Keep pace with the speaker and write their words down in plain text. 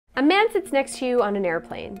A man sits next to you on an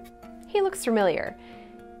airplane. He looks familiar.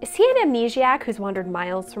 Is he an amnesiac who's wandered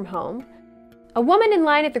miles from home? A woman in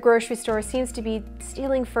line at the grocery store seems to be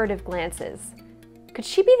stealing furtive glances. Could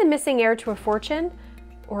she be the missing heir to a fortune,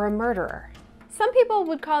 or a murderer? Some people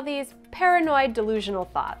would call these paranoid delusional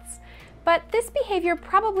thoughts, but this behavior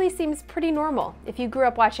probably seems pretty normal if you grew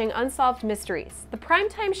up watching Unsolved Mysteries. The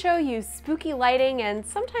primetime show used spooky lighting and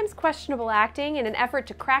sometimes questionable acting in an effort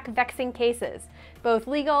to crack vexing cases, both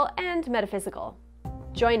legal and metaphysical.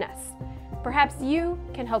 Join us. Perhaps you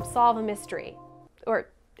can help solve a mystery, or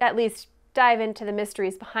at least dive into the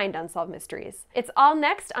mysteries behind Unsolved Mysteries. It's all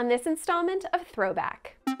next on this installment of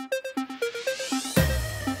Throwback.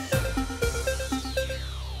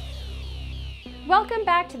 Welcome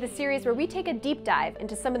back to the series where we take a deep dive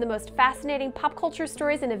into some of the most fascinating pop culture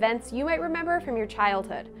stories and events you might remember from your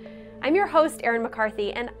childhood. I'm your host, Erin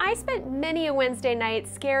McCarthy, and I spent many a Wednesday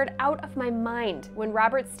night scared out of my mind when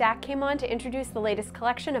Robert Stack came on to introduce the latest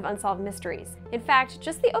collection of Unsolved Mysteries. In fact,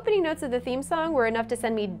 just the opening notes of the theme song were enough to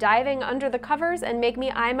send me diving under the covers and make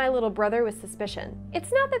me eye my little brother with suspicion.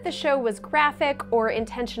 It's not that the show was graphic or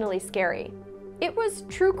intentionally scary. It was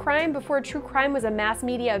true crime before true crime was a mass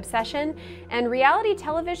media obsession, and reality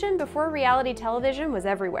television before reality television was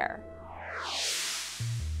everywhere.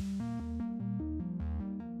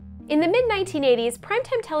 In the mid-1980s,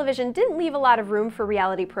 primetime television didn't leave a lot of room for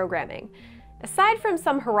reality programming. Aside from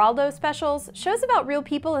some Geraldo specials, shows about real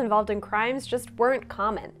people involved in crimes just weren't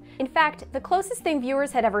common. In fact, the closest thing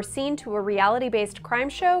viewers had ever seen to a reality-based crime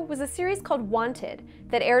show was a series called Wanted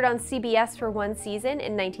that aired on CBS for one season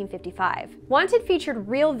in 1955. Wanted featured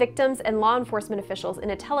real victims and law enforcement officials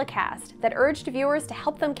in a telecast that urged viewers to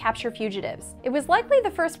help them capture fugitives. It was likely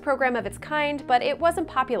the first program of its kind, but it wasn't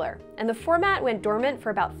popular, and the format went dormant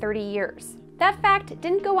for about 30 years. That fact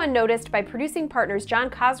didn't go unnoticed by producing partners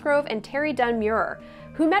John Cosgrove and Terry Dunn Muir,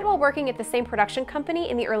 who met while working at the same production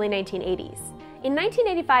company in the early 1980s. In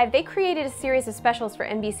 1985, they created a series of specials for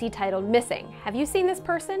NBC titled Missing. Have you seen this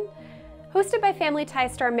person? Hosted by Family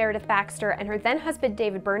Ties star Meredith Baxter and her then-husband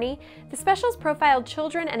David Burney, the specials profiled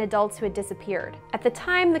children and adults who had disappeared. At the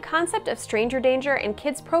time, the concept of stranger danger and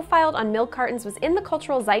kids profiled on milk cartons was in the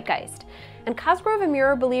cultural zeitgeist, and Cosgrove and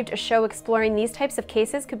Muir believed a show exploring these types of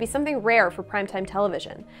cases could be something rare for primetime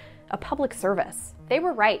television, a public service. They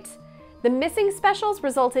were right. The Missing specials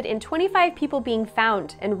resulted in 25 people being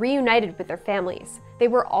found and reunited with their families. They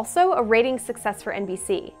were also a ratings success for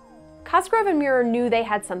NBC. Cosgrove and Muir knew they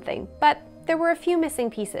had something, but there were a few missing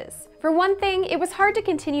pieces. For one thing, it was hard to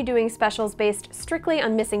continue doing specials based strictly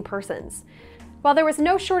on missing persons. While there was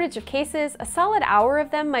no shortage of cases, a solid hour of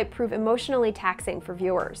them might prove emotionally taxing for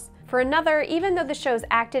viewers. For another, even though the shows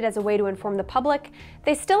acted as a way to inform the public,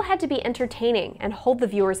 they still had to be entertaining and hold the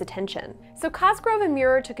viewer's attention. So Cosgrove and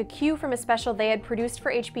Muir took a cue from a special they had produced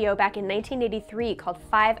for HBO back in 1983 called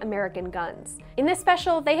 5 American Guns. In this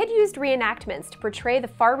special, they had used reenactments to portray the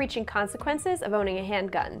far-reaching consequences of owning a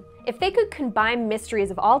handgun. If they could combine mysteries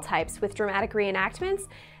of all types with dramatic reenactments,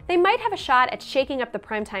 they might have a shot at shaking up the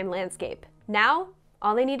primetime landscape. Now,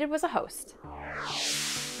 all they needed was a host.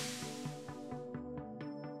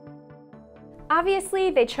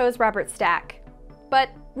 Obviously, they chose Robert Stack, but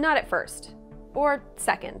not at first, or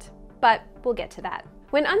second, but we'll get to that.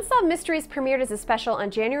 When Unsolved Mysteries premiered as a special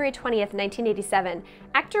on January 20th, 1987,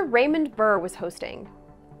 actor Raymond Burr was hosting.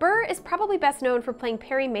 Burr is probably best known for playing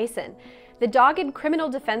Perry Mason, the dogged criminal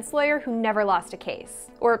defense lawyer who never lost a case.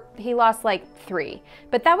 Or he lost like 3,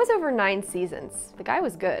 but that was over 9 seasons. The guy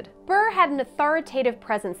was good. Burr had an authoritative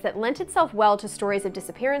presence that lent itself well to stories of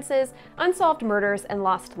disappearances, unsolved murders, and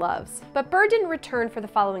lost loves. But Burr didn't return for the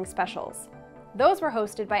following specials. Those were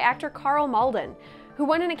hosted by actor Karl Malden, who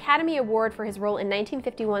won an Academy Award for his role in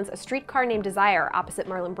 1951's A Streetcar Named Desire opposite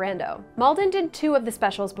Marlon Brando. Malden did 2 of the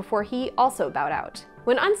specials before he also bowed out.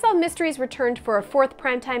 When Unsolved Mysteries returned for a 4th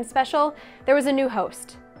primetime special, there was a new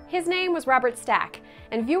host. His name was Robert Stack,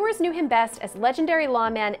 and viewers knew him best as legendary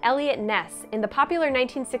lawman Eliot Ness in the popular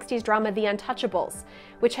 1960s drama The Untouchables,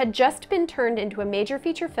 which had just been turned into a major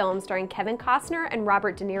feature film starring Kevin Costner and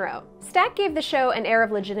Robert De Niro. Stack gave the show an air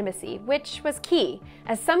of legitimacy, which was key,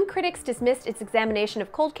 as some critics dismissed its examination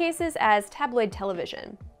of cold cases as tabloid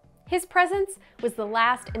television. His presence was the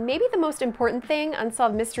last and maybe the most important thing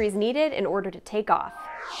Unsolved Mysteries needed in order to take off.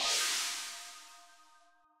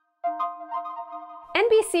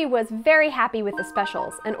 NBC was very happy with the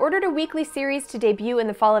specials and ordered a weekly series to debut in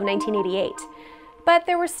the fall of 1988. But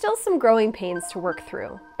there were still some growing pains to work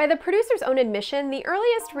through. By the producer's own admission, the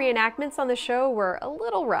earliest reenactments on the show were a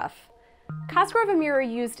little rough. Cosgrove and Muir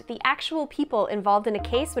used the actual people involved in a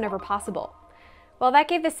case whenever possible. While that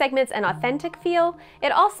gave the segments an authentic feel,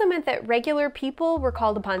 it also meant that regular people were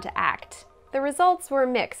called upon to act. The results were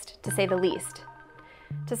mixed, to say the least.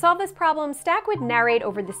 To solve this problem, Stack would narrate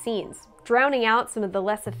over the scenes, drowning out some of the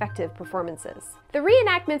less effective performances. The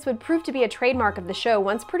reenactments would prove to be a trademark of the show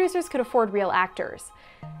once producers could afford real actors.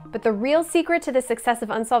 But the real secret to the success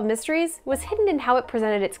of Unsolved Mysteries was hidden in how it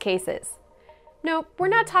presented its cases. No, we're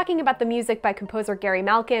not talking about the music by composer Gary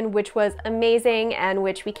Malkin, which was amazing and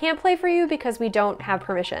which we can't play for you because we don't have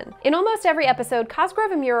permission. In almost every episode, Cosgrove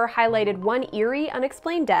and Muir highlighted one eerie,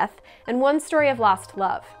 unexplained death and one story of lost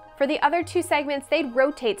love. For the other two segments, they'd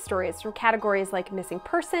rotate stories through categories like missing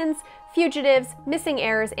persons, fugitives, missing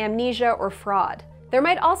heirs, amnesia, or fraud. There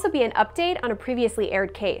might also be an update on a previously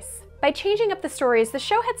aired case. By changing up the stories, the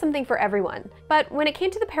show had something for everyone. But when it came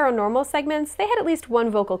to the paranormal segments, they had at least one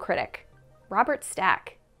vocal critic: Robert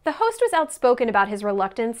Stack. The host was outspoken about his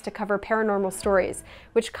reluctance to cover paranormal stories,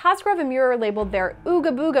 which Cosgrove and Muir labeled their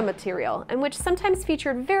ooga booga material, and which sometimes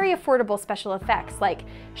featured very affordable special effects, like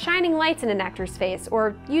shining lights in an actor's face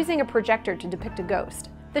or using a projector to depict a ghost.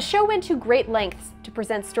 The show went to great lengths to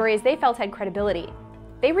present stories they felt had credibility.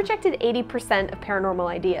 They rejected 80% of paranormal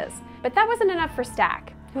ideas, but that wasn't enough for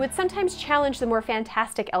Stack, who would sometimes challenge the more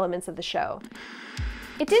fantastic elements of the show.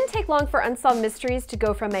 It didn't take long for Unsolved Mysteries to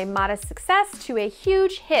go from a modest success to a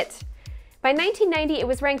huge hit. By 1990, it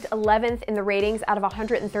was ranked 11th in the ratings out of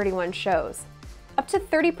 131 shows. Up to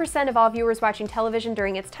 30% of all viewers watching television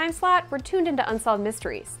during its time slot were tuned into Unsolved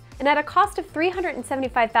Mysteries. And at a cost of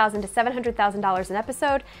 $375,000 to $700,000 an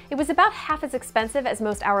episode, it was about half as expensive as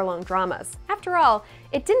most hour-long dramas. After all,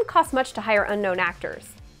 it didn't cost much to hire unknown actors.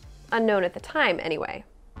 Unknown at the time, anyway.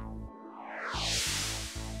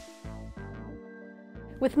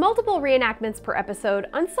 With multiple reenactments per episode,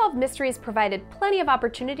 Unsolved Mysteries provided plenty of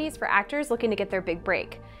opportunities for actors looking to get their big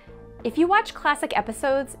break. If you watch classic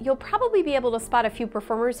episodes, you'll probably be able to spot a few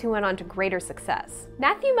performers who went on to greater success.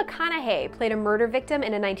 Matthew McConaughey played a murder victim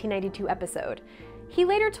in a 1992 episode. He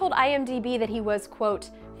later told IMDb that he was,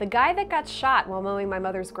 quote, "the guy that got shot while mowing my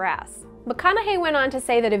mother's grass." McConaughey went on to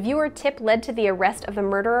say that a viewer tip led to the arrest of the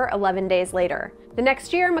murderer 11 days later. The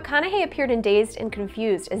next year, McConaughey appeared in Dazed and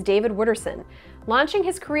Confused as David Wooderson, launching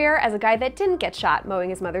his career as a guy that didn't get shot mowing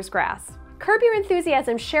his mother's grass. Curb Your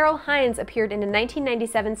Enthusiasm Cheryl Hines appeared in a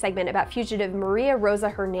 1997 segment about fugitive Maria Rosa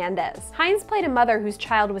Hernandez. Hines played a mother whose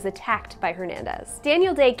child was attacked by Hernandez.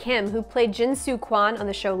 Daniel Day Kim, who played Jin Soo Kwon on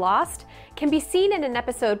the show Lost, can be seen in an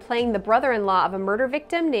episode playing the brother-in-law of a murder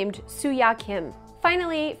victim named Soo-ya Kim.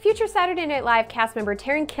 Finally, future Saturday Night Live cast member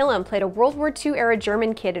Taran Killam played a World War II-era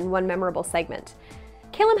German kid in one memorable segment.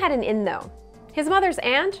 Killam had an in, though. His mother's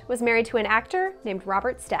aunt was married to an actor named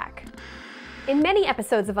Robert Stack. In many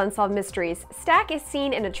episodes of Unsolved Mysteries, Stack is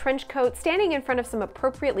seen in a trench coat standing in front of some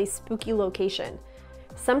appropriately spooky location.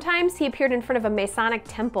 Sometimes he appeared in front of a Masonic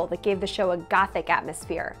temple that gave the show a gothic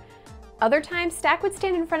atmosphere. Other times, Stack would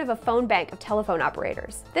stand in front of a phone bank of telephone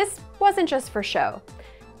operators. This wasn't just for show.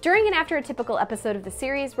 During and after a typical episode of the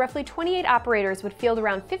series, roughly 28 operators would field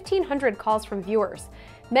around 1,500 calls from viewers,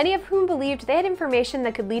 many of whom believed they had information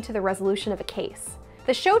that could lead to the resolution of a case.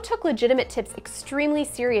 The show took legitimate tips extremely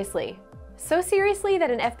seriously. So seriously that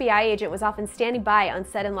an FBI agent was often standing by on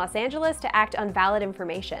set in Los Angeles to act on valid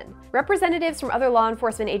information. Representatives from other law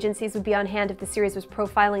enforcement agencies would be on hand if the series was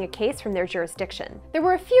profiling a case from their jurisdiction. There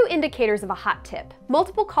were a few indicators of a hot tip.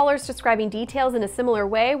 Multiple callers describing details in a similar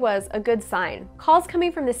way was a good sign. Calls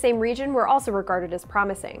coming from the same region were also regarded as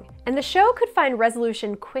promising. And the show could find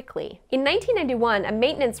resolution quickly. In 1991, a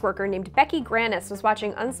maintenance worker named Becky Granis was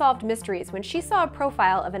watching Unsolved Mysteries when she saw a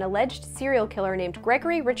profile of an alleged serial killer named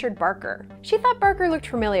Gregory Richard Barker. She thought Barker looked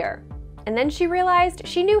familiar, and then she realized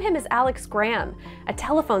she knew him as Alex Graham, a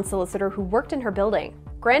telephone solicitor who worked in her building.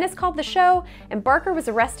 Granis called the show, and Barker was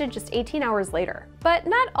arrested just 18 hours later. But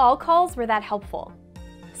not all calls were that helpful.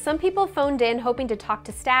 Some people phoned in hoping to talk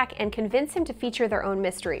to Stack and convince him to feature their own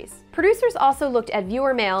mysteries. Producers also looked at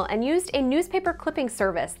viewer mail and used a newspaper clipping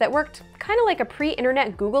service that worked kind of like a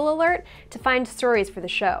pre-internet Google alert to find stories for the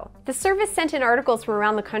show. The service sent in articles from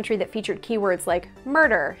around the country that featured keywords like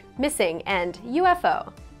murder, missing, and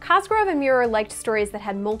UFO. Cosgrove and Muir liked stories that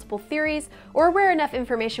had multiple theories or where enough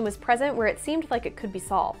information was present where it seemed like it could be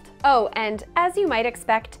solved. Oh, and as you might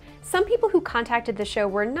expect, some people who contacted the show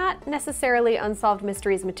were not necessarily Unsolved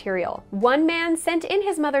Mysteries material. One man sent in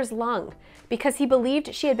his mother's lung because he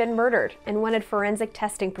believed she had been murdered and wanted forensic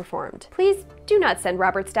testing performed. Please do not send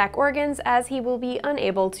Robert Stack organs, as he will be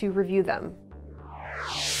unable to review them.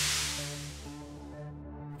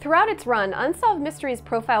 Throughout its run, Unsolved Mysteries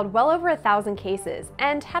profiled well over 1,000 cases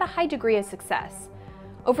and had a high degree of success.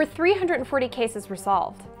 Over 340 cases were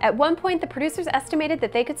solved. At one point, the producers estimated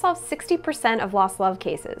that they could solve 60% of lost love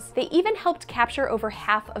cases. They even helped capture over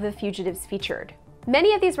half of the fugitives featured.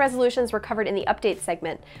 Many of these resolutions were covered in the update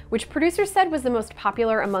segment, which producers said was the most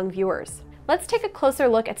popular among viewers. Let's take a closer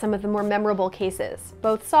look at some of the more memorable cases,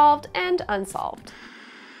 both solved and unsolved.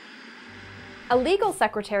 A legal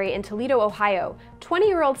secretary in Toledo, Ohio,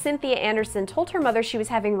 20-year-old Cynthia Anderson told her mother she was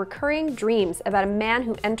having recurring dreams about a man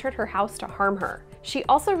who entered her house to harm her. She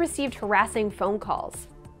also received harassing phone calls,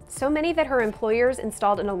 so many that her employers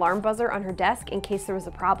installed an alarm buzzer on her desk in case there was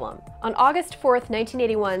a problem. On August 4th,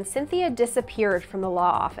 1981, Cynthia disappeared from the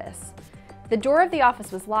law office. The door of the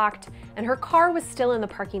office was locked, and her car was still in the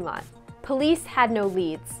parking lot. Police had no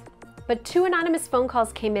leads, but 2 anonymous phone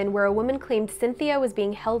calls came in where a woman claimed Cynthia was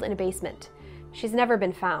being held in a basement. She's never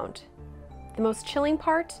been found. The most chilling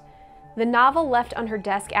part? The novel left on her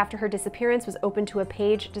desk after her disappearance was open to a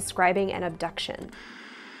page describing an abduction.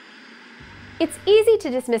 It's easy to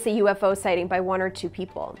dismiss a UFO sighting by 1 or 2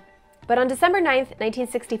 people. But on December 9th,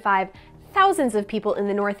 1965, thousands of people in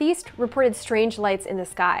the Northeast reported strange lights in the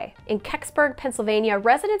sky. In Kecksburg, Pennsylvania,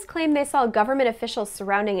 residents claimed they saw government officials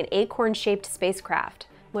surrounding an acorn-shaped spacecraft.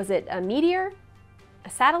 Was it a meteor? A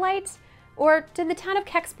satellite? Or did the town of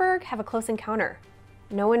Kecksburg have a close encounter?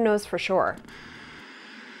 No one knows for sure.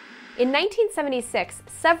 In 1976,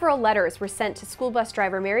 several letters were sent to school bus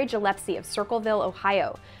driver Mary Gillespie of Circleville,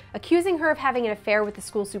 Ohio, accusing her of having an affair with the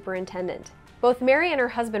school superintendent. Both Mary and her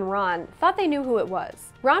husband Ron thought they knew who it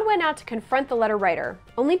was. Ron went out to confront the letter writer,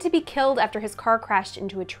 only to be killed after his car crashed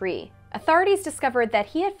into a tree. Authorities discovered that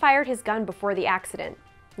he had fired his gun before the accident,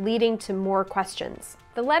 leading to more questions.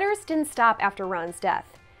 The letters didn't stop after Ron's death.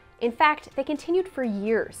 In fact, they continued for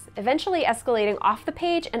years, eventually escalating off the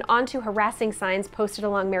page and onto harassing signs posted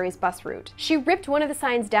along Mary's bus route. She ripped one of the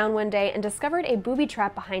signs down one day and discovered a booby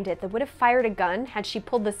trap behind it that would have fired a gun had she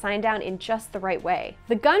pulled the sign down in just the right way.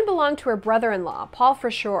 The gun belonged to her brother-in-law, Paul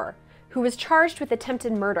Frashore, who was charged with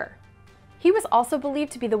attempted murder. He was also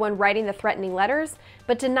believed to be the one writing the threatening letters,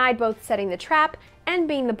 but denied both setting the trap and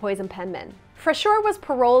being the poison penman. Frashore was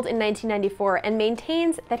paroled in 1994 and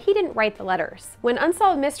maintains that he didn't write the letters. When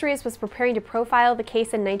Unsolved Mysteries was preparing to profile the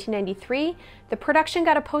case in 1993, the production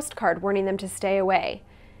got a postcard warning them to stay away.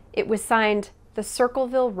 It was signed, "The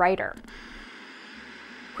Circleville Writer."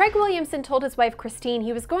 Craig Williamson told his wife Christine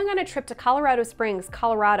he was going on a trip to Colorado Springs,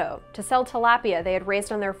 Colorado, to sell tilapia they had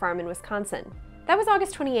raised on their farm in Wisconsin. That was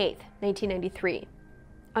August 28, 1993.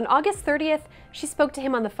 On August 30th, she spoke to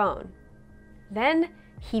him on the phone. Then,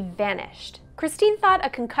 he vanished. Christine thought a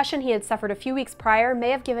concussion he had suffered a few weeks prior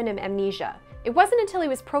may have given him amnesia. It wasn't until he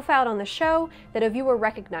was profiled on the show that a viewer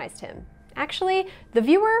recognized him. Actually, the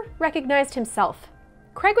viewer recognized himself.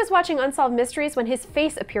 Craig was watching Unsolved Mysteries when his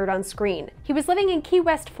face appeared on screen. He was living in Key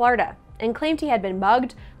West, Florida, and claimed he had been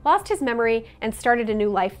mugged, lost his memory, and started a new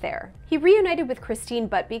life there. He reunited with Christine,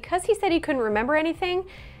 but because he said he couldn't remember anything,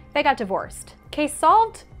 they got divorced. Case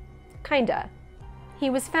solved? Kinda.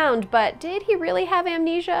 He was found, but did he really have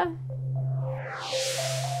amnesia?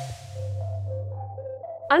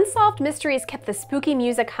 Unsolved Mysteries kept the spooky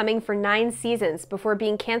music humming for 9 seasons before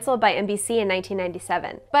being canceled by NBC in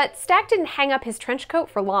 1997. But Stack didn't hang up his trench coat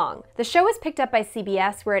for long. The show was picked up by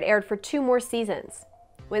CBS, where it aired for 2 more seasons.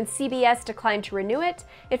 When CBS declined to renew it,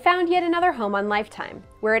 it found yet another home on Lifetime,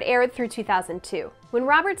 where it aired through 2002. When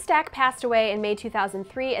Robert Stack passed away in May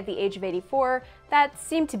 2003 at the age of 84, that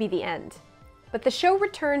seemed to be the end. But the show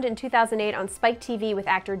returned in 2008 on Spike TV with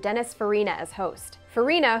actor Dennis Farina as host.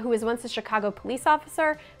 Farina, who was once a Chicago police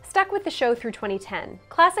officer, stuck with the show through 2010.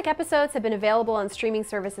 Classic episodes have been available on streaming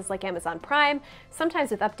services like Amazon Prime,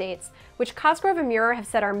 sometimes with updates, which Cosgrove and Muir have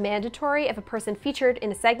said are mandatory if a person featured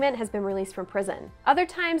in a segment has been released from prison. Other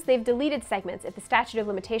times, they've deleted segments if the statute of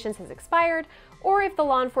limitations has expired, or if the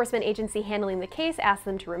law enforcement agency handling the case asks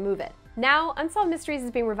them to remove it. Now, Unsolved Mysteries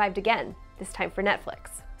is being revived again, this time for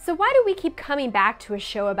Netflix. So why do we keep coming back to a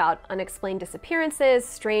show about unexplained disappearances,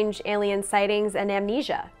 strange alien sightings, and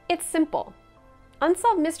amnesia? It's simple.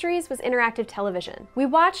 Unsolved Mysteries was interactive television. We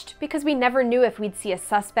watched because we never knew if we'd see a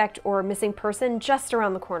suspect or missing person just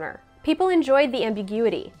around the corner. People enjoyed the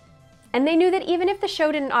ambiguity, and they knew that even if the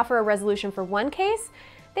show didn't offer a resolution for one case,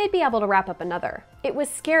 they'd be able to wrap up another. It was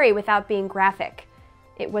scary without being graphic.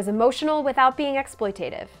 It was emotional without being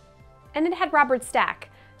exploitative. And it had Robert Stack,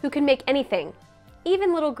 who could make anything,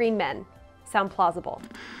 even little green men, sound plausible.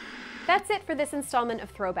 That's it for this installment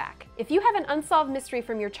of Throwback. If you have an unsolved mystery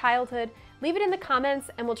from your childhood, leave it in the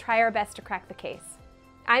comments and we'll try our best to crack the case.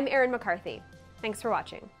 I'm Erin McCarthy. Thanks for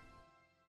watching.